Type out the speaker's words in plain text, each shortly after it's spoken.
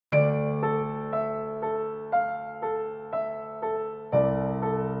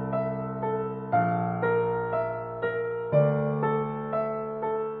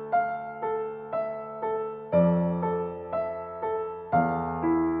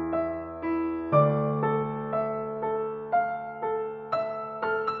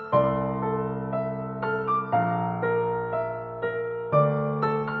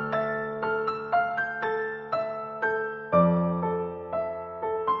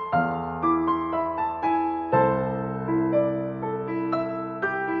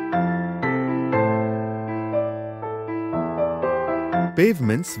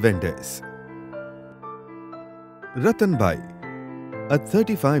Pavements vendors. Ratan Bhai, a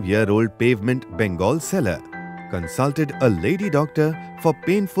 35-year-old pavement Bengal seller, consulted a lady doctor for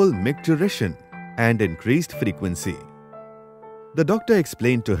painful micturition and increased frequency. The doctor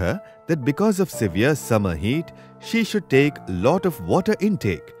explained to her that because of severe summer heat, she should take a lot of water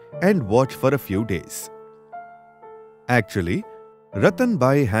intake and watch for a few days. Actually, Ratan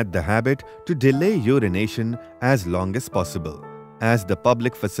Bai had the habit to delay urination as long as possible, as the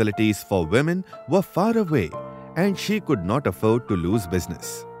public facilities for women were far away and she could not afford to lose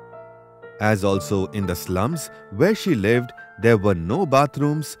business. As also in the slums where she lived, there were no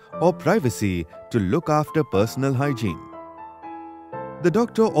bathrooms or privacy to look after personal hygiene. The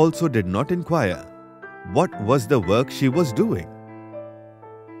doctor also did not inquire what was the work she was doing.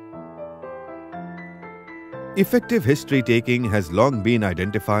 Effective history-taking has long been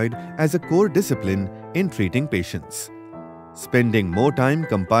identified as a core discipline in treating patients. Spending more time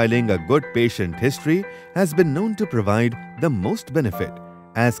compiling a good patient history has been known to provide the most benefit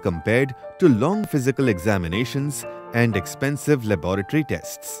as compared to long physical examinations and expensive laboratory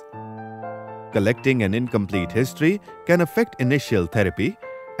tests. Collecting an incomplete history can affect initial therapy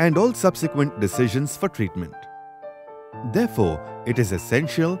and all subsequent decisions for treatment. Therefore, it is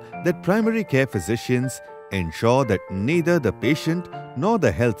essential that primary care physicians ensure that neither the patient nor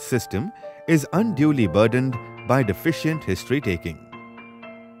the health system is unduly burdened by deficient history-taking.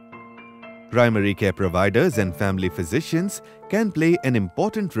 Primary care providers and family physicians can play an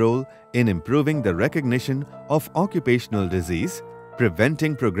important role in improving the recognition of occupational disease,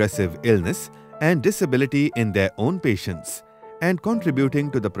 preventing progressive illness and disability in their own patients, and contributing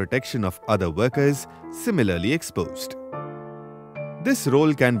to the protection of other workers similarly exposed. This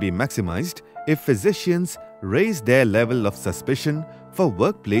role can be maximized if physicians raise their level of suspicion for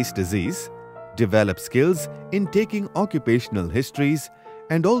workplace disease, develop skills in taking occupational histories,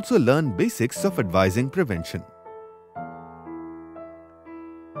 and also learn basics of advising prevention.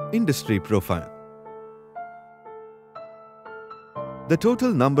 Industry profile. The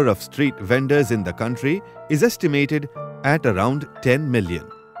total number of street vendors in the country is estimated at around 10 million.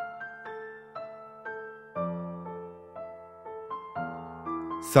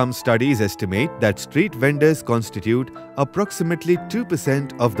 Some studies estimate that street vendors constitute approximately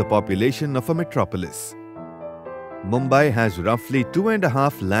 2% of the population of a metropolis. Mumbai has roughly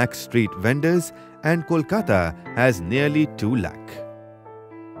 2.5 lakh street vendors and Kolkata has nearly 2 lakh.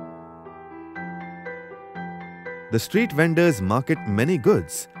 The street vendors market many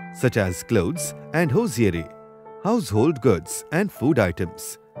goods such as clothes and hosiery, household goods and food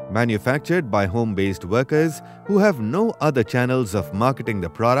items, manufactured by home-based workers who have no other channels of marketing the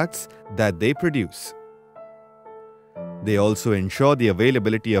products that they produce. They also ensure the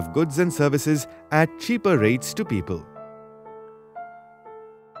availability of goods and services at cheaper rates to people.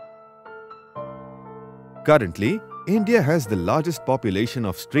 Currently, India has the largest population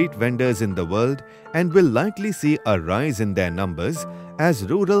of street vendors in the world and will likely see a rise in their numbers as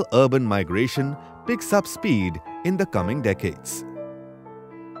rural-urban migration picks up speed in the coming decades.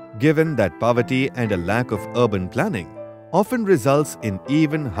 Given that poverty and a lack of urban planning often results in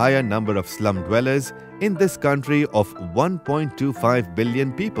even higher number of slum dwellers in this country of 1.25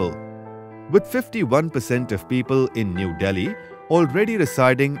 billion people, with 51% of people in New Delhi already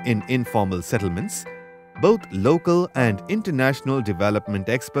residing in informal settlements, both local and international development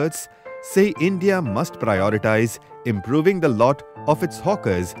experts say India must prioritize improving the lot of its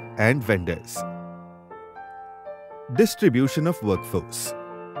hawkers and vendors. Distribution of workforce.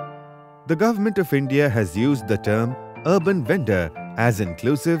 The Government of India has used the term urban vendor as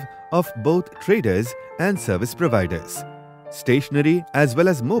inclusive of both traders and service providers, stationary as well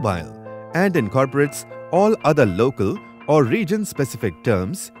as mobile, and incorporates all other local or region-specific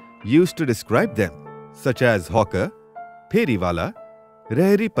terms used to describe them, such as hawker, pheriwala,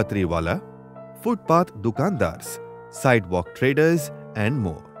 rehri patriwala, footpath dukandars, sidewalk traders, and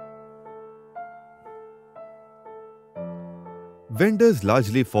more. Vendors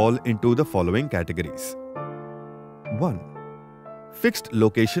largely fall into the following categories. 1. Fixed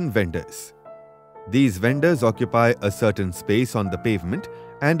location vendors. These vendors occupy a certain space on the pavement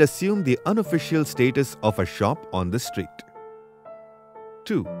and assume the unofficial status of a shop on the street.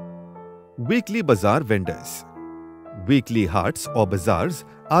 2. Weekly bazaar vendors. Weekly haats or bazaars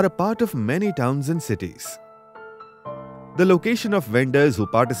are a part of many towns and cities. The location of vendors who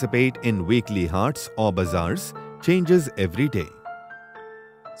participate in weekly haats or bazaars changes every day.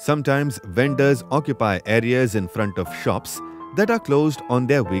 Sometimes vendors occupy areas in front of shops that are closed on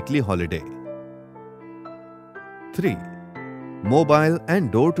their weekly holiday. 3. Mobile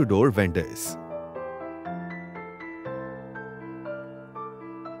and door-to-door vendors.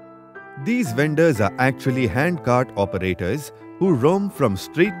 These vendors are actually handcart operators who roam from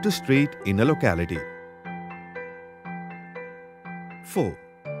street to street in a locality. 4.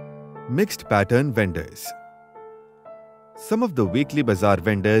 Mixed pattern vendors. Some of the weekly bazaar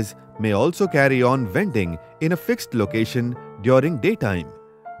vendors may also carry on vending in a fixed location during daytime,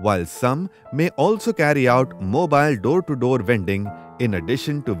 while some may also carry out mobile door-to-door vending in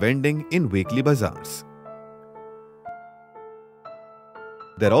addition to vending in weekly bazaars.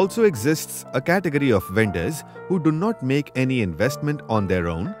 There also exists a category of vendors who do not make any investment on their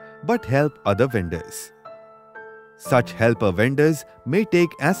own but help other vendors. Such helper vendors may take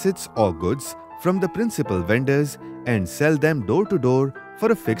assets or goods from the principal vendors and sell them door to door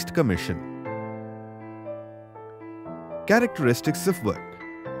for a fixed commission. Characteristics of work.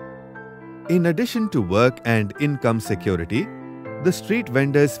 In addition to work and income security, the street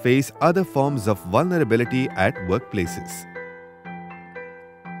vendors face other forms of vulnerability at workplaces.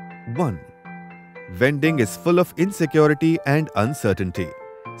 1. Vending is full of insecurity and uncertainty,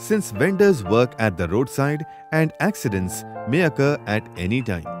 since vendors work at the roadside and accidents may occur at any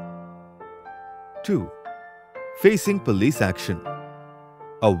time. 2. Facing police action.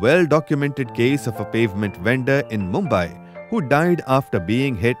 A well-documented case of a pavement vendor in Mumbai who died after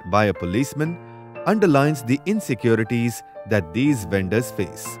being hit by a policeman underlines the insecurities that these vendors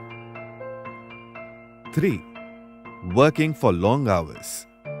face. 3. Working for long hours.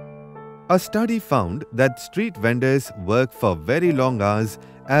 A study found that street vendors work for very long hours,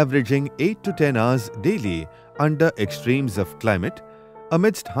 averaging 8 to 10 hours daily under extremes of climate,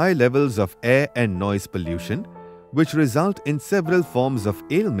 amidst high levels of air and noise pollution, which result in several forms of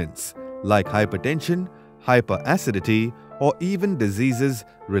ailments like hypertension, hyperacidity, or even diseases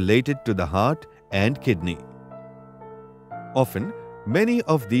related to the heart and kidney. Often, many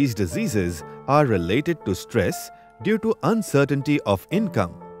of these diseases are related to stress due to uncertainty of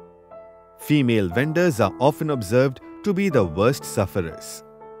income. Female vendors are often observed to be the worst sufferers.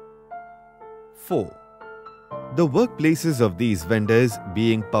 4. The workplaces of these vendors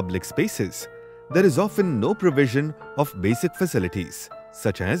being public spaces, there is often no provision of basic facilities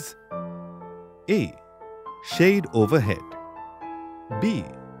such as A. Shade overhead. B.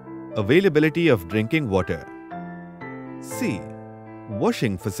 Availability of drinking water. C.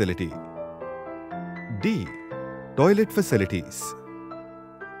 Washing facility. D. Toilet facilities.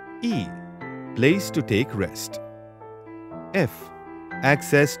 E. Place to take rest. F.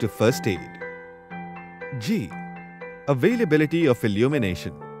 Access to first aid. G. Availability of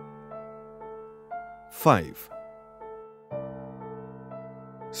illumination. 5.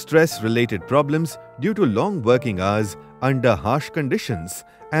 Stress-related problems due to long working hours under harsh conditions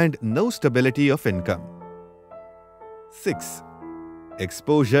and no stability of income. 6.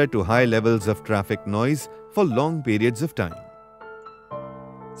 Exposure to high levels of traffic noise for long periods of time.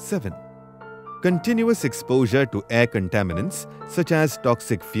 7. Continuous exposure to air contaminants such as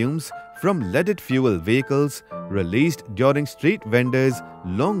toxic fumes from leaded fuel vehicles released during street vendors'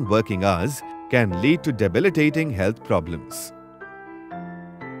 long working hours can lead to debilitating health problems.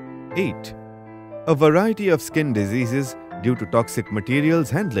 8. A variety of skin diseases due to toxic materials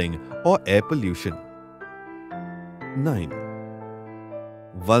handling or air pollution. 9.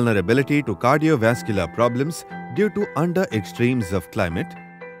 Vulnerability to cardiovascular problems due to under extremes of climate,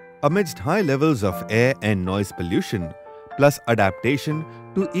 amidst high levels of air and noise pollution, plus adaptation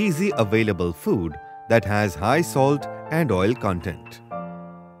to easy available food that has high salt and oil content.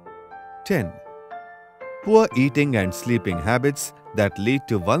 10. Poor eating and sleeping habits that lead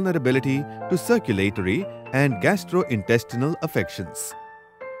to vulnerability to circulatory and gastrointestinal affections.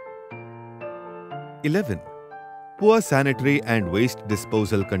 11. Poor sanitary and waste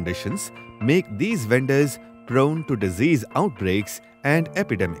disposal conditions make these vendors prone to disease outbreaks and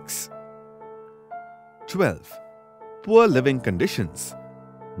epidemics. 12. Poor living conditions.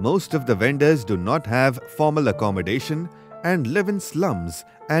 Most of the vendors do not have formal accommodation and live in slums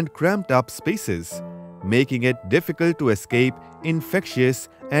and cramped up spaces, making it difficult to escape infectious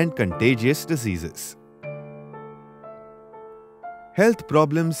and contagious diseases. Health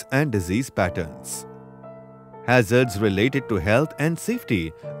problems and disease patterns. Hazards related to health and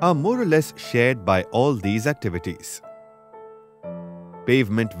safety are more or less shared by all these activities.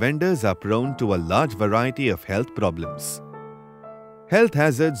 Pavement vendors are prone to a large variety of health problems. Health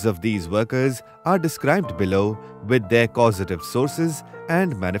hazards of these workers are described below with their causative sources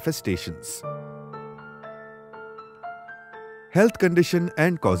and manifestations. Health condition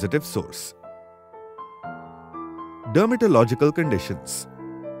and causative source. Dermatological conditions.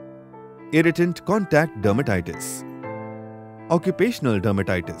 Irritant contact dermatitis. Occupational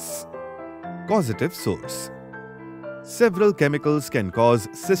dermatitis. Causative source. Several chemicals can cause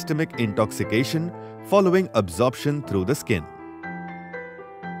systemic intoxication following absorption through the skin.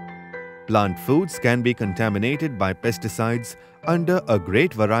 Plant foods can be contaminated by pesticides under a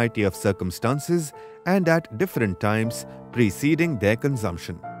great variety of circumstances and at different times preceding their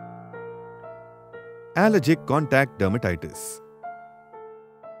consumption. Allergic contact dermatitis.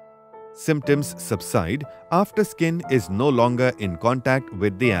 Symptoms subside after skin is no longer in contact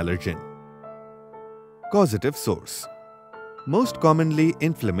with the allergen. Causative source. Most commonly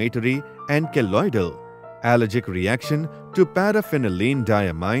inflammatory and colloidal allergic reaction to paraphenylene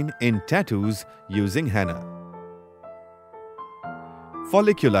diamine in tattoos using henna.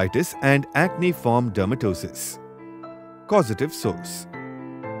 Folliculitis and acne-form dermatosis. Causative source.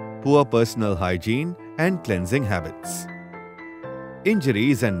 Poor personal hygiene and cleansing habits.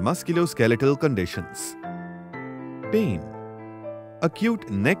 Injuries and musculoskeletal conditions. Pain. Acute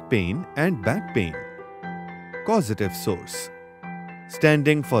neck pain and back pain. Causative source.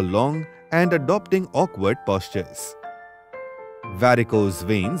 Standing for long and adopting awkward postures. Varicose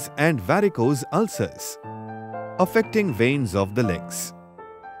veins and varicose ulcers. Affecting veins of the legs.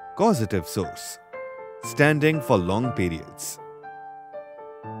 Causative source. Standing for long periods.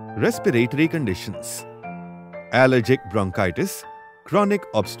 Respiratory conditions. Allergic bronchitis, chronic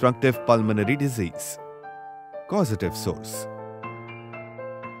obstructive pulmonary disease. Causative source.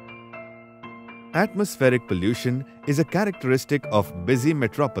 Atmospheric pollution is a characteristic of busy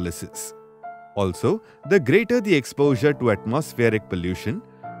metropolises. Also, the greater the exposure to atmospheric pollution,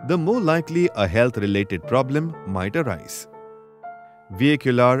 the more likely a health-related problem might arise.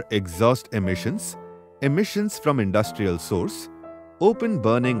 Vehicular exhaust emissions, emissions from industrial source, open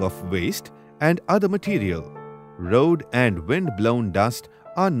burning of waste and other material, road and wind-blown dust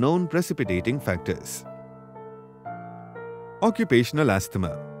are known precipitating factors. Occupational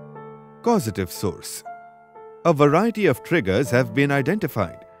asthma. Causative source. A variety of triggers have been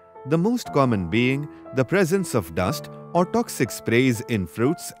identified, the most common being the presence of dust or toxic sprays in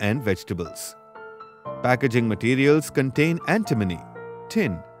fruits and vegetables. Packaging materials contain antimony,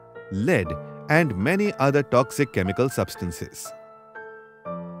 tin, lead, and many other toxic chemical substances.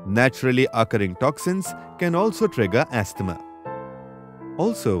 Naturally occurring toxins can also trigger asthma.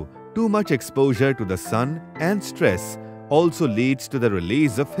 Also, too much exposure to the sun and stress also leads to the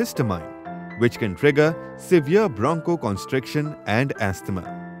release of histamine, which can trigger severe bronchoconstriction and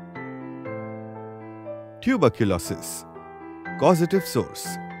asthma. Tuberculosis. Causative source.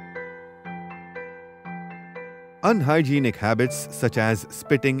 Unhygienic habits such as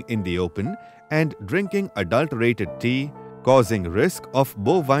spitting in the open and drinking adulterated tea causing risk of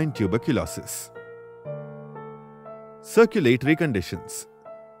bovine tuberculosis. Circulatory conditions.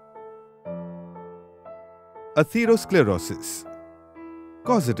 Atherosclerosis.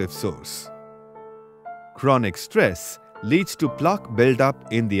 Causative source. Chronic stress leads to plaque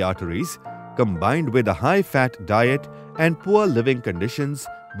buildup in the arteries combined with a high-fat diet and poor living conditions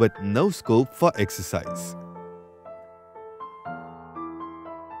with no scope for exercise.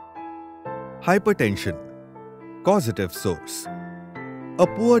 Hypertension. Causative source. A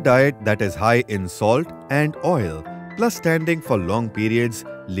poor diet that is high in salt and oil plus standing for long periods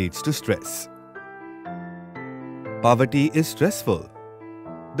leads to stress. Poverty is stressful.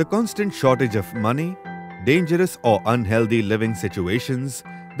 The constant shortage of money, dangerous or unhealthy living situations,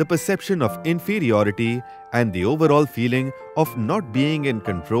 the perception of inferiority and the overall feeling of not being in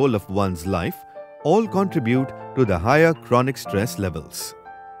control of one's life all contribute to the higher chronic stress levels.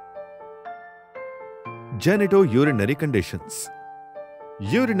 Genitourinary conditions.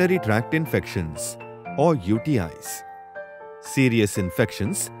 Urinary tract infections or UTIs. Serious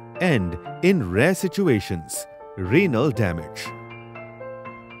infections and, in rare situations, renal damage.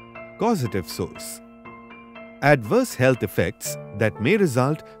 Causative source. Adverse health effects that may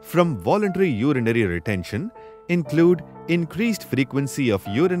result from voluntary urinary retention include increased frequency of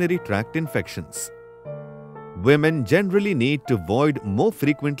urinary tract infections. Women generally need to void more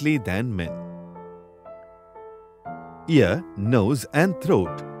frequently than men. Ear, nose and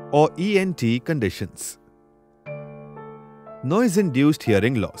throat or ENT conditions. Noise-induced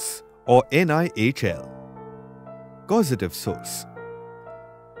hearing loss or NIHL. Causative source.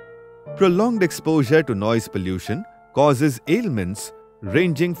 Prolonged exposure to noise pollution causes ailments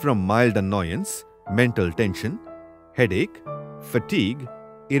ranging from mild annoyance, mental tension, headache, fatigue,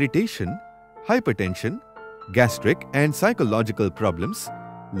 irritation, hypertension, gastric and psychological problems,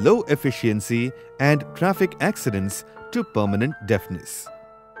 low efficiency and traffic accidents to permanent deafness.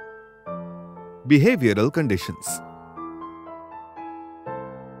 Behavioral conditions.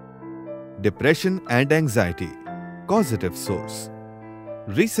 Depression and anxiety. Causative source.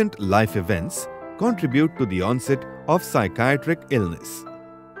 Recent life events contribute to the onset of psychiatric illness.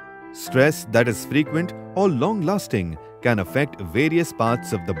 Stress that is frequent or long-lasting can affect various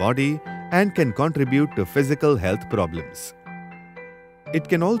parts of the body and can contribute to physical health problems. It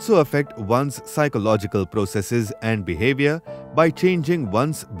can also affect one's psychological processes and behavior by changing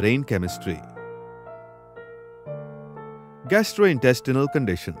one's brain chemistry. Gastrointestinal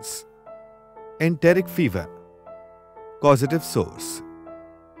conditions. Enteric fever. Causative source.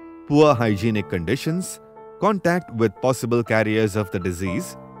 Poor hygienic conditions, contact with possible carriers of the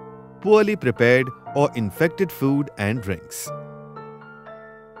disease, poorly prepared or infected food and drinks.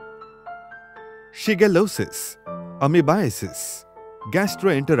 Shigellosis, amoebiasis,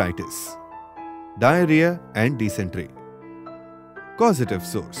 gastroenteritis, diarrhea and dysentery. Causative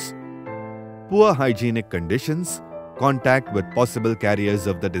source. Poor hygienic conditions, contact with possible carriers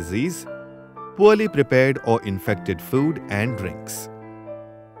of the disease, poorly prepared or infected food and drinks.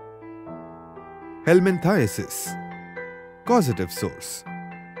 Helminthiasis. Causative source.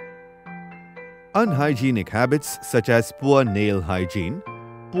 Unhygienic habits such as poor nail hygiene,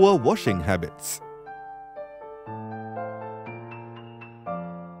 poor washing habits.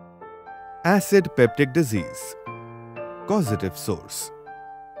 Acid peptic disease. Causative source.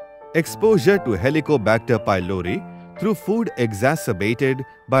 Exposure to Helicobacter pylori through food exacerbated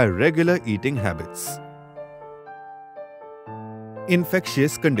by regular eating habits.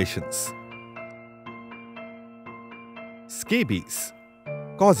 Infectious conditions. Scabies.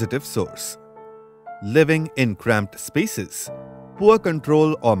 Causative source. Living in cramped spaces, poor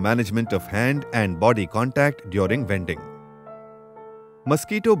control or management of hand and body contact during vending.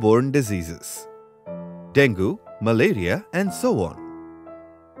 Mosquito-borne diseases. Dengue, malaria and so on.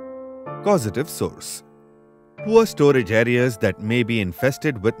 Causative source. Poor storage areas that may be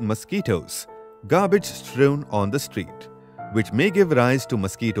infested with mosquitoes, garbage strewn on the street, which may give rise to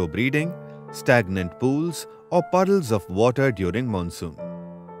mosquito breeding, stagnant pools or puddles of water during monsoon.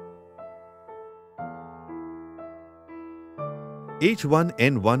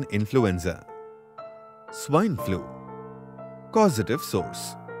 H1N1 influenza. Swine flu. Causative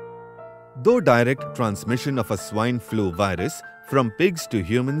source. Though direct transmission of a swine flu virus from pigs to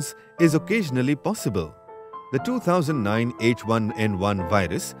humans is occasionally possible, the 2009 H1N1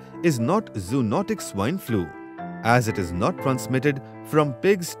 virus is not zoonotic swine flu, as it is not transmitted from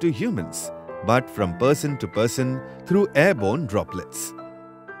pigs to humans, but from person to person through airborne droplets.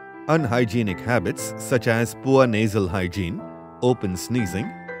 Unhygienic habits such as poor nasal hygiene, open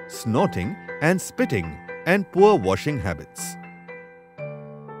sneezing, snorting and spitting, and poor washing habits.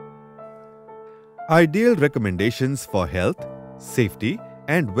 Ideal recommendations for health, safety,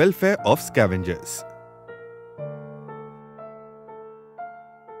 and welfare of scavengers.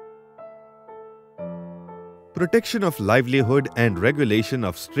 Protection of Livelihood and Regulation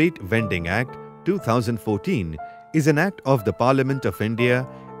of Street Vending Act 2014 is an act of the Parliament of India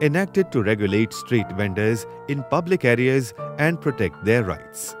enacted to regulate street vendors in public areas and protect their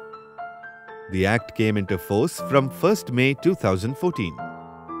rights. The Act came into force from 1st May 2014.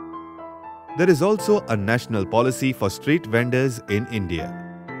 There is also a national policy for street vendors in India.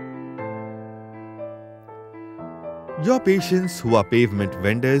 Your patients who are pavement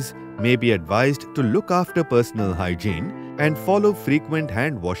vendors may be advised to look after personal hygiene and follow frequent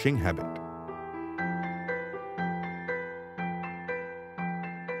hand washing habit.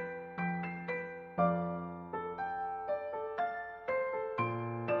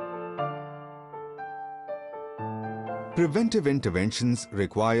 Preventive interventions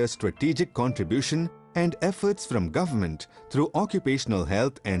require strategic contribution and efforts from government through occupational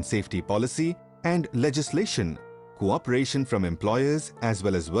health and safety policy and legislation, cooperation from employers as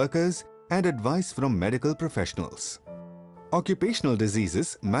well as workers, and advice from medical professionals. Occupational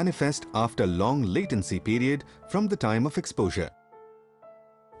diseases manifest after long latency period from the time of exposure.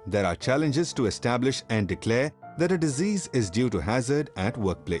 There are challenges to establish and declare that a disease is due to hazard at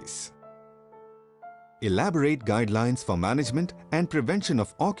workplace. Elaborate guidelines for management and prevention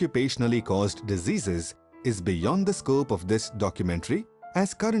of occupationally caused diseases is beyond the scope of this documentary,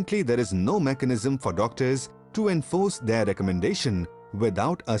 as currently there is no mechanism for doctors to enforce their recommendation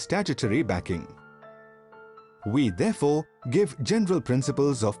without a statutory backing. We therefore give general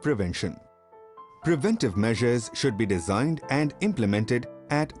principles of prevention. Preventive measures should be designed and implemented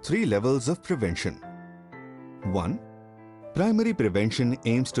at 3 levels of prevention. 1. Primary prevention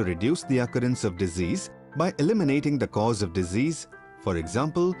aims to reduce the occurrence of disease by eliminating the cause of disease, for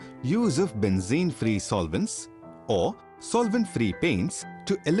example, use of benzene-free solvents or solvent-free paints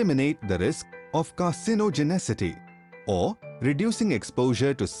to eliminate the risk of carcinogenicity, or reducing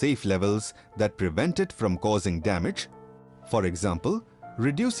exposure to safe levels that prevent it from causing damage, for example,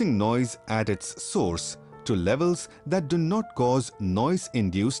 reducing noise at its source to to levels that do not cause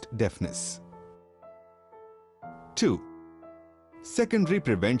noise-induced deafness. 2. Secondary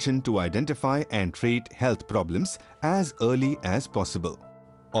prevention to identify and treat health problems as early as possible,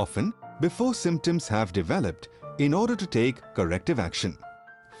 often before symptoms have developed, in order to take corrective action.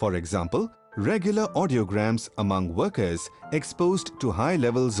 For example, regular audiograms among workers exposed to high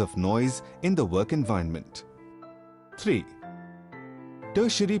levels of noise in the work environment. 3.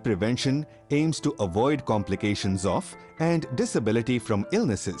 Tertiary prevention aims to avoid complications of and disability from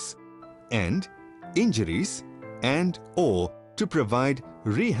illnesses and injuries and/or to provide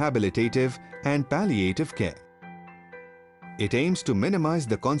rehabilitative and palliative care. It aims to minimize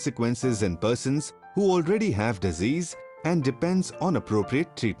the consequences in persons who already have disease and depends on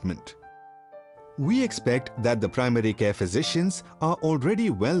appropriate treatment. We expect that the primary care physicians are already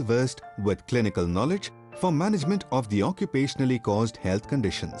well versed with clinical knowledge for management of the occupationally caused health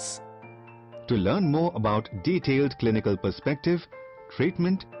conditions. To learn more about detailed clinical perspective,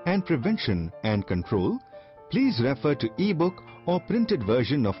 treatment and prevention and control, please refer to e-book or printed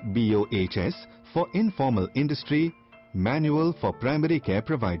version of BOHS for Informal Industry, Manual for Primary Care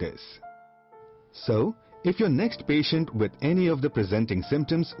Providers. So, if your next patient with any of the presenting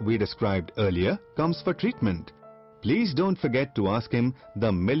symptoms we described earlier comes for treatment, please don't forget to ask him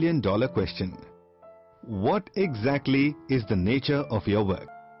the million-dollar question. What exactly is the nature of your work?